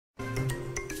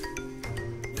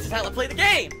is how I play the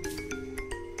game!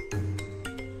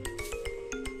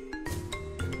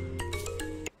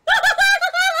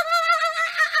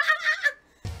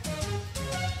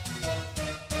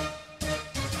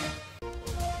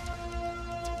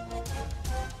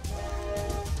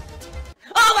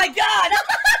 Oh my god!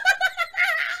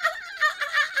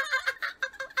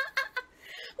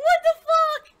 What the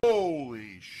fuck?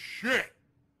 Holy shit!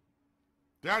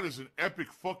 That is an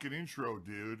epic fucking intro,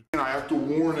 dude. And I have to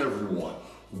warn everyone.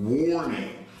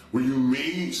 Warning. What you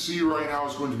may see right now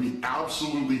is going to be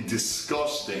absolutely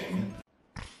disgusting.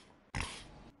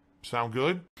 Sound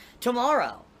good?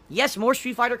 Tomorrow. Yes, more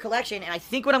Street Fighter collection, and I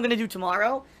think what I'm going to do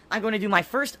tomorrow, I'm going to do my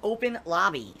first open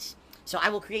lobbies. So I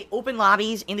will create open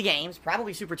lobbies in the games,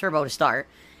 probably Super Turbo to start,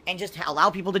 and just allow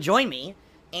people to join me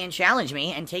and challenge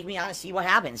me and take me on and see what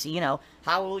happens. See, you know,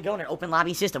 how will it go in an open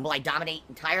lobby system? Will I dominate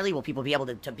entirely? Will people be able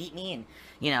to beat me? And,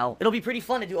 you know, it'll be pretty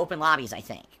fun to do open lobbies, I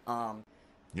think.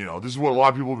 You know, this is what a lot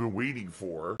of people have been waiting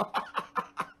for.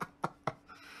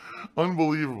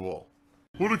 Unbelievable.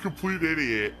 What a complete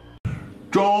idiot.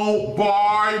 Don't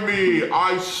buy me!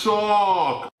 I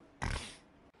suck!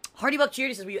 Hardy Buck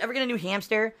Cheer says, will you ever get a new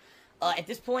hamster? At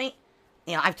this point,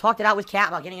 you know, I've talked it out with Kat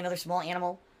about getting another small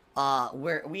animal.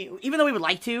 Where even though we would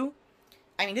like to,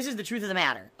 I mean, this is the truth of the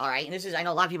matter, alright? And this is, I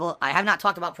know a lot of people, I have not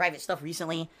talked about private stuff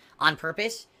recently on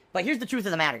purpose, but here's the truth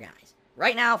of the matter, guys.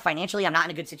 Right now, financially, I'm not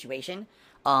in a good situation.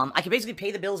 I can basically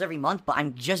pay the bills every month, but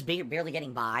I'm just barely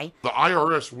getting by. The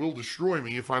IRS will destroy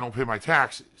me if I don't pay my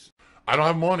taxes. I don't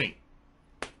have money.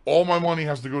 All my money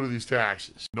has to go to these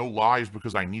taxes. No lies,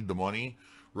 because I need the money.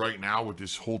 Right now, with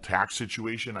this whole tax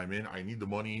situation I'm in, I need the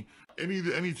money.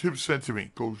 Any tips sent to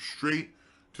me, go straight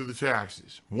to the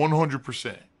taxes.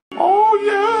 100%. Oh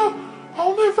yeah,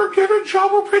 I'll never get a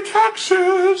job or pay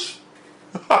taxes.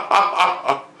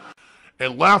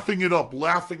 And laughing it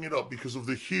up because of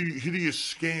the hideous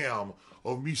scam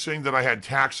of me saying that I had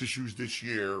tax issues this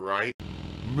year, right?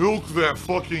 Milk that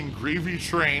fucking gravy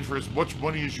train for as much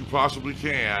money as you possibly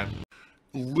can.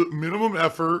 Minimum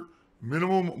effort,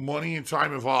 minimum money and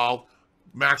time involved,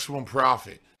 maximum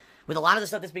profit. With a lot of the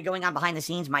stuff that's been going on behind the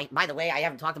scenes, by the way, I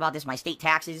haven't talked about this, my state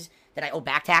taxes that I owe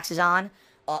back taxes on,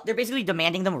 they're basically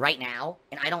demanding them right now,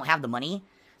 and I don't have the money.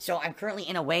 So I'm currently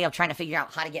in a way of trying to figure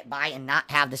out how to get by and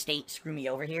not have the state screw me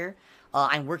over here.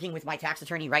 I'm working with my tax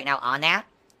attorney right now on that,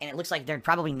 and it looks like they're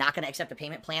probably not going to accept a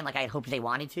payment plan like I had hoped they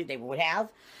would have.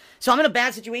 So I'm in a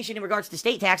bad situation in regards to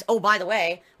state tax. Oh, by the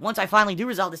way, once I finally do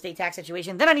resolve the state tax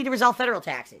situation, then I need to resolve federal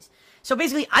taxes. So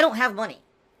basically, I don't have money.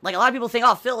 Like, a lot of people think,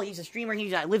 oh, Phil, he's a streamer,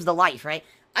 he lives the life, right?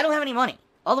 I don't have any money.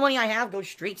 All the money I have goes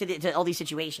straight to all these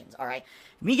situations, all right?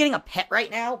 Me getting a pet right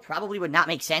now probably would not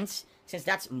make sense, since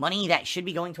that's money that should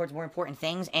be going towards more important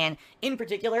things. And in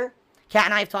particular, Kat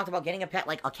and I have talked about getting a pet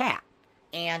like a cat.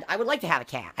 And I would like to have a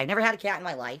cat. I've never had a cat in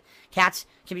my life. Cats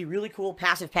can be really cool,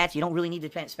 passive pets. You don't really need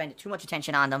to spend too much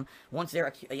attention on them once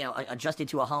they're, you know, adjusted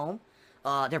to a home.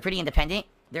 They're pretty independent.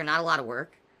 They're not a lot of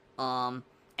work. And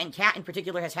Kat in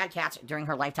particular has had cats during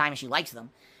her lifetime, and she likes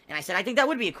them. And I said, I think that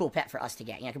would be a cool pet for us to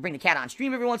get. You know, I could bring the cat on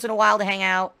stream every once in a while to hang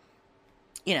out.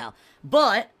 You know.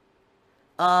 But,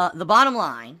 the bottom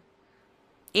line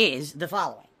is the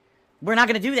following. We're not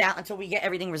going to do that until we get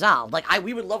everything resolved. Like,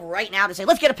 we would love right now to say,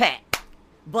 let's get a pet.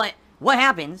 But what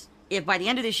happens if by the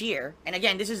end of this year, and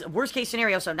again, this is a worst case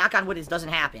scenario, so knock on wood, this doesn't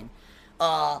happen.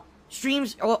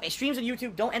 Streams on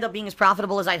YouTube don't end up being as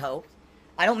profitable as I'd hoped.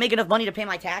 I don't make enough money to pay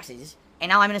my taxes. And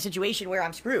now I'm in a situation where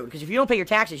I'm screwed. Because if you don't pay your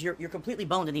taxes, you're completely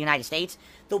boned in the United States.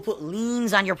 They'll put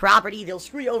liens on your property. They'll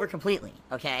screw you over completely.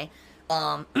 Okay?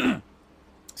 So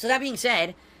that being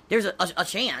said, there's a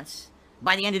chance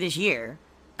by the end of this year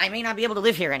I may not be able to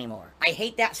live here anymore. I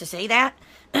hate that to say that.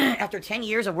 After 10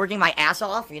 years of working my ass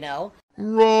off, you know.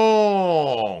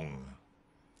 Wrong.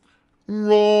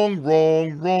 Wrong,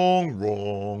 wrong, wrong,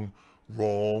 wrong.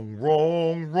 Wrong,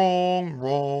 wrong, wrong,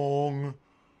 wrong.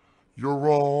 You're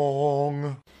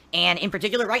wrong. And in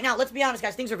particular, right now, let's be honest,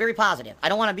 guys, things are very positive. I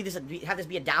don't want to have this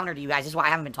be a downer to you guys. This is why I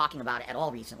haven't been talking about it at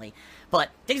all recently. But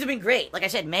things have been great. Like I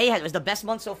said, May was the best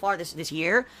month so far this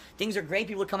year. Things are great.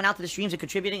 People are coming out to the streams and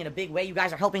contributing in a big way. You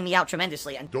guys are helping me out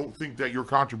tremendously. And don't think that your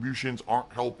contributions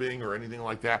aren't helping or anything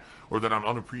like that, or that I'm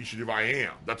unappreciative. I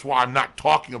am. That's why I'm not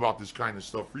talking about this kind of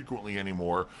stuff frequently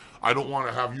anymore. I don't want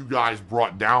to have you guys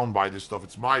brought down by this stuff.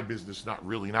 It's my business,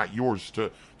 not yours to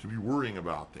be worrying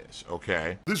about this,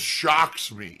 okay? This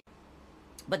shocks me.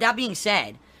 But that being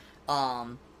said,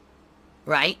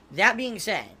 right? That being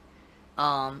said,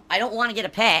 I don't want to get a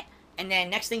pet, and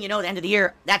then next thing you know, at the end of the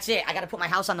year, that's it. I got to put my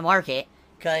house on the market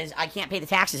because I can't pay the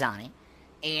taxes on it.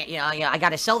 And, you know I got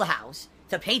to sell the house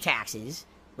to pay taxes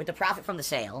with the profit from the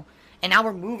sale. and now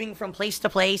we're moving from place to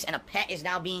place, and a pet is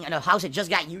now being in a house it just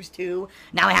got used to.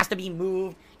 Now it has to be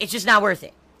moved. It's just not worth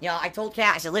it. You know, I told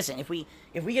Kat, I said, listen, if we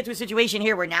get to a situation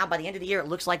here where now by the end of the year it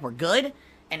looks like we're good,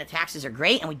 and the taxes are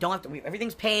great, and we don't have to,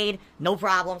 everything's paid, no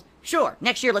problems. Sure,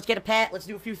 next year let's get a pet, let's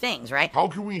do a few things, right? How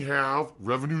can we have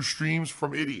revenue streams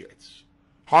from idiots?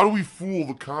 How do we fool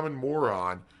the common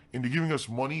moron into giving us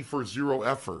money for zero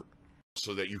effort?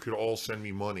 So that you could all send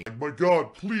me money. My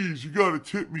God, please, you gotta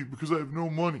tip me because I have no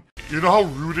money. You know how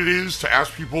rude it is to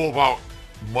ask people about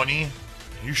money?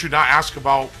 You should not ask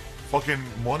about fucking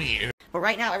money. But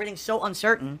right now, everything's so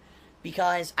uncertain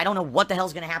because I don't know what the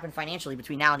hell's gonna happen financially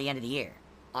between now and the end of the year.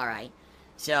 Alright?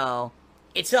 So,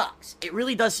 it sucks. It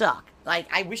really does suck. Like,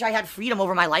 I wish I had freedom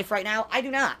over my life right now. I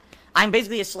do not. I'm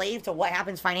basically a slave to what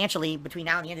happens financially between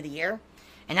now and the end of the year.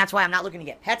 And that's why I'm not looking to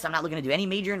get pets. I'm not looking to do any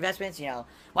major investments, you know.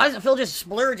 Why doesn't Phil just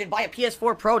splurge and buy a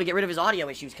PS4 Pro to get rid of his audio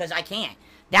issues? Because I can't.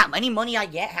 Any money I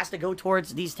get has to go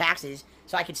towards these taxes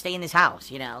so I can stay in this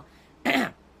house, you know.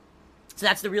 So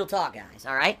that's the real talk, guys,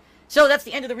 alright? So that's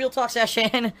the end of the real talk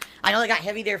session. I know I got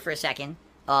heavy there for a second.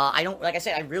 Like I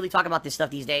said, I really talk about this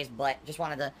stuff these days, but just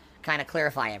wanted to kind of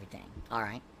clarify everything.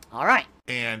 Alright? Alright.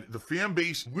 And the fan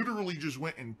base literally just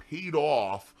went and paid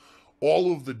off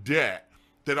all of the debt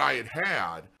that I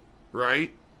had,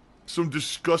 right? Some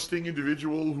disgusting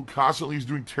individual who constantly is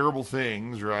doing terrible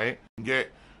things, right?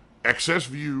 Get excess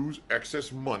views,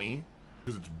 excess money,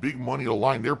 because it's big money to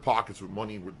line their pockets with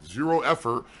money with zero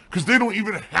effort, because they don't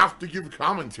even have to give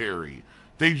commentary.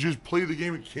 They just play the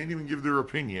game and can't even give their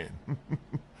opinion.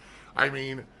 I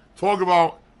mean, talk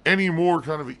about any more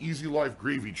kind of an easy life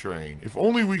gravy train. If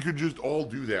only we could just all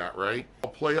do that, right?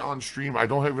 I'll play it on stream. I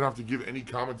don't even have to give any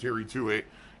commentary to it.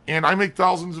 And I make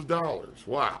thousands of dollars.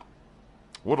 Wow.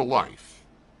 What a life.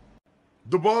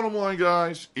 The bottom line,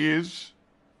 guys, is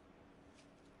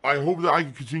I hope that I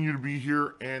can continue to be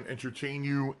here and entertain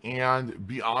you and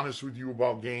be honest with you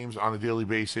about games on a daily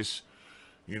basis,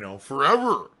 you know,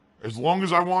 forever. As long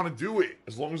as I want to do it.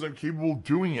 As long as I'm capable of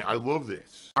doing it. I love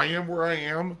this. I am where I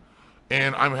am,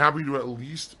 and I'm happy to at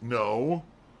least know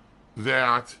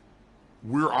that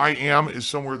where I am is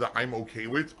somewhere that I'm okay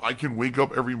with. I can wake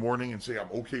up every morning and say I'm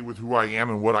okay with who I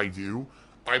am and what I do.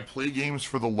 I play games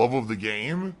for the love of the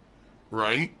game,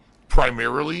 right?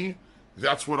 Primarily,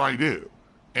 that's what I do.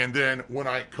 And then when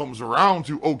it comes around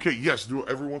to, okay, yes,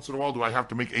 every once in a while, do I have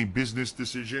to make a business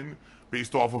decision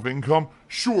based off of income?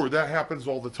 Sure, that happens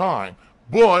all the time.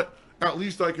 But at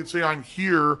least I can say I'm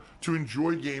here to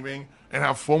enjoy gaming and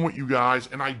have fun with you guys.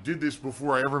 And I did this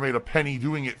before I ever made a penny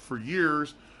doing it for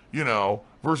years. You know,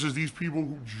 versus these people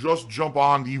who just jump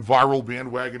on the viral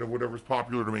bandwagon of whatever's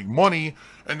popular to make money,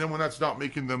 and then when that's not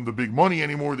making them the big money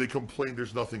anymore, they complain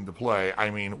there's nothing to play. I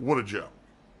mean, what a joke.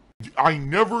 I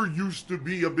never used to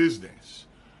be a business.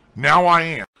 Now I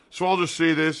am. So I'll just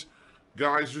say this,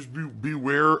 guys, just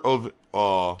beware of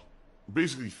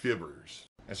basically fibbers.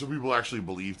 And some people actually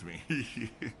believed me.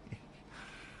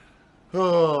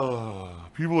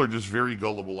 People are just very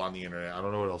gullible on the internet. I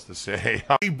don't know what else to say.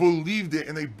 They believed it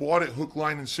and they bought it hook,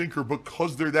 line, and sinker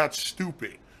because they're that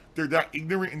stupid. They're that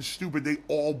ignorant and stupid. They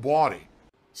all bought it.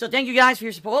 So thank you guys for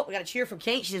your support. We got a cheer from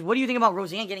Kate. She says, what do you think about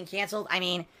Roseanne getting canceled? I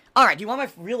mean, alright, do you want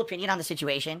my real opinion on the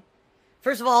situation?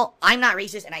 First of all, I'm not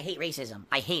racist and I hate racism.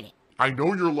 I hate it. I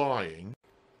know you're lying.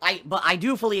 But I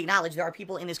do fully acknowledge there are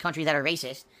people in this country that are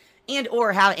racist and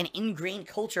or have an ingrained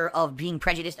culture of being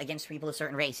prejudiced against people of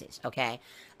certain races, okay?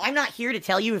 I'm not here to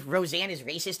tell you if Roseanne is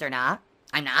racist or not.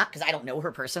 I'm not, because I don't know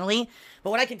her personally.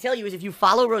 But what I can tell you is if you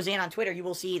follow Roseanne on Twitter, you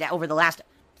will see that over the last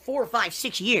 4, 5,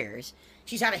 6 years,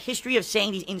 she's had a history of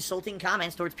saying these insulting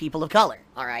comments towards people of color,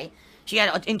 alright? She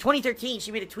had, in 2013,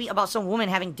 she made a tweet about some woman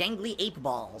having dangly ape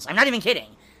balls. I'm not even kidding.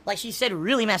 Like, she said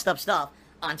really messed up stuff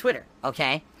on Twitter,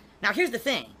 okay? Now, here's the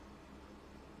thing.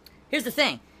 Here's the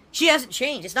thing. She hasn't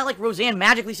changed. It's not like Roseanne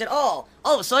magically said, oh,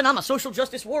 all of a sudden I'm a social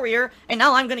justice warrior, and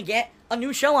now I'm going to get a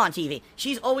new show on TV.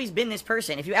 She's always been this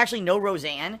person. If you actually know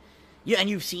Roseanne, and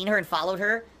you've seen her and followed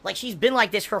her, like, she's been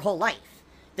like this her whole life.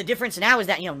 The difference now is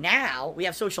that, you know, now we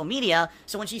have social media,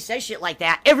 so when she says shit like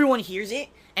that, everyone hears it,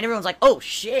 and everyone's like, oh,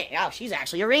 shit, oh, she's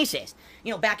actually a racist.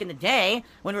 You know, back in the day,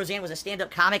 when Roseanne was a stand-up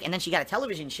comic and then she got a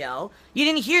television show, you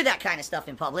didn't hear that kind of stuff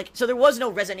in public, so there was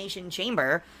no resonation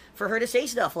chamber for her to say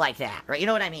stuff like that, right? You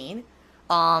know what I mean?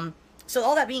 So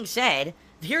all that being said,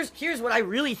 here's what I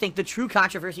really think the true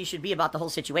controversy should be about the whole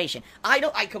situation.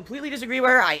 I completely disagree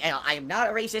with her. I am not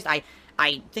a racist.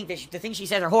 I think that the things she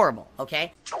says are horrible,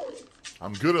 okay?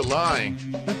 I'm good at lying.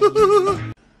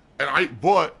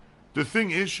 But the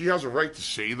thing is, she has a right to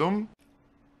say them.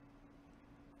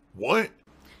 What?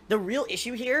 The real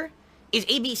issue here is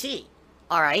ABC,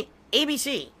 alright?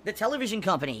 ABC, the television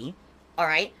company, all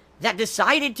right, that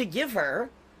decided to give her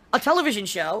a television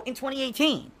show in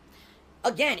 2018.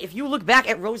 Again, if you look back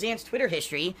at Roseanne's Twitter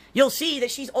history, you'll see that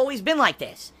she's always been like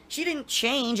this. She didn't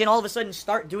change and all of a sudden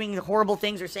start doing horrible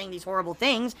things or saying these horrible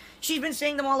things. She's been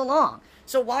saying them all along.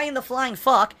 So why in the flying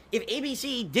fuck, if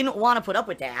ABC didn't want to put up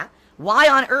with that, why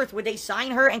on earth would they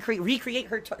sign her and recreate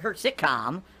her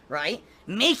sitcom, right?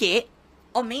 Make it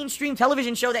a mainstream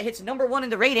television show that hits #1 in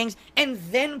the ratings and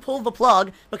then pull the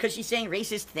plug because she's saying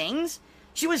racist things?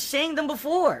 She was saying them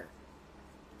before.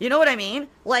 You know what I mean?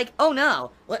 Like, oh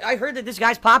no, I heard that this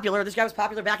guy's popular, this guy was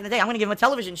popular back in the day, I'm gonna give him a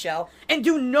television show, and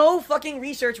do no fucking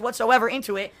research whatsoever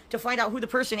into it to find out who the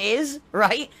person is,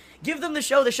 right? Give them the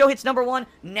show hits #1,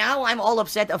 now I'm all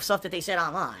upset of stuff that they said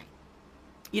online.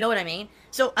 You know what I mean?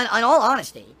 So, in all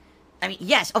honesty, I mean,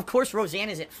 yes, of course Roseanne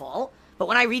is at fault, but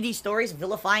when I read these stories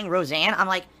vilifying Roseanne, I'm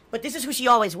like, but this is who she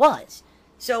always was.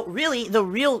 So really, the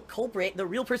real culprit, the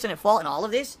real person at fault in all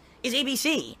of this is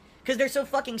ABC, because they're so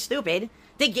fucking stupid.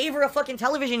 They gave her a fucking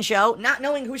television show, not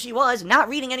knowing who she was, not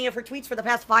reading any of her tweets for the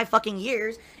past 5 fucking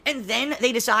years, and then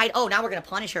they decide, oh, now we're gonna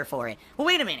punish her for it. Well,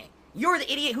 wait a minute. You're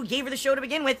the idiot who gave her the show to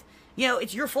begin with. You know,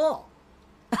 it's your fault.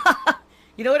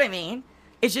 You know what I mean?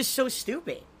 It's just so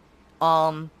stupid.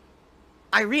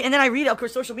 I read, of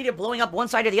course, social media blowing up one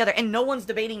side or the other, and no one's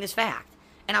debating this fact.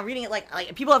 And I'm reading it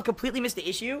like people have completely missed the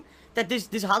issue that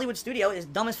this Hollywood studio is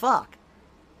dumb as fuck.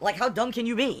 Like, how dumb can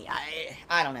you be?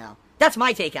 I don't know. That's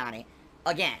my take on it.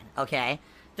 Again, okay?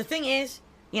 The thing is,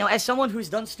 you know, as someone who's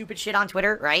done stupid shit on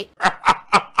Twitter, right?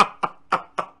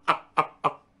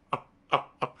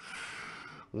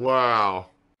 Wow.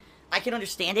 I can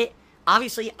understand it.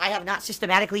 Obviously, I have not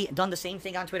systematically done the same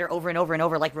thing on Twitter over and over and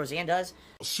over like Roseanne does.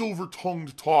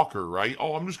 Silver-tongued talker, right?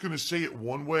 Oh, I'm just going to say it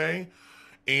one way,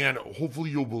 and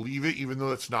hopefully you'll believe it, even though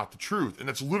that's not the truth. And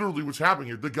that's literally what's happening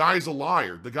here. The guy's a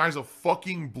liar. The guy's a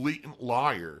fucking blatant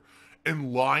liar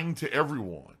and lying to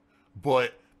everyone.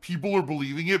 But people are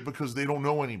believing it because they don't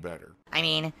know any better. I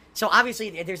mean, so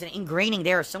obviously there's an ingraining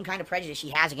there of some kind of prejudice she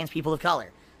has against people of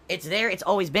color. It's there, it's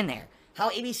always been there. How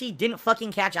ABC didn't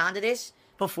fucking catch on to this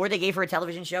before they gave her a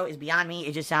television show is beyond me.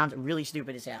 It just sounds really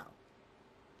stupid as hell.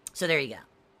 So there you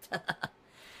go.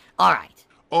 Alright.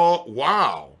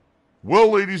 Wow.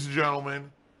 Well, ladies and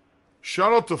gentlemen,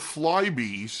 shout out to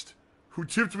Flybeast, who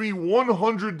tipped me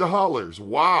 $100.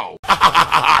 Wow.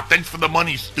 Thanks for the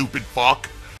money, stupid fuck.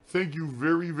 Thank you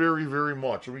very, very, very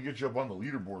much. Let me get you up on the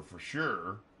leaderboard for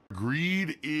sure.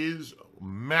 Greed is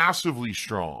massively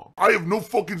strong. I have no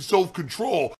fucking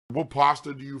self-control. What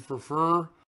pasta do you prefer?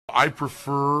 I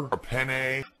prefer a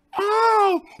penne.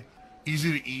 Oh!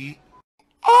 Easy to eat.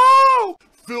 Oh!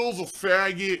 Phil's a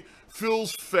faggot.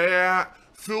 Phil's fat.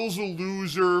 Phil's a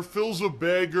loser. Phil's a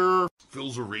beggar.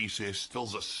 Phil's a racist.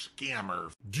 Phil's a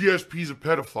scammer. DSP's a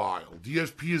pedophile.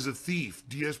 DSP is a thief.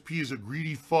 DSP is a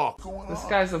greedy fuck. This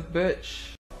guy's a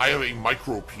bitch. I have a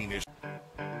micro penis.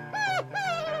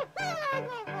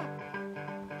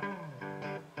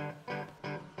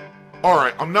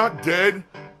 Alright, I'm not dead,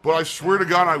 but I swear to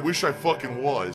God I wish I fucking was.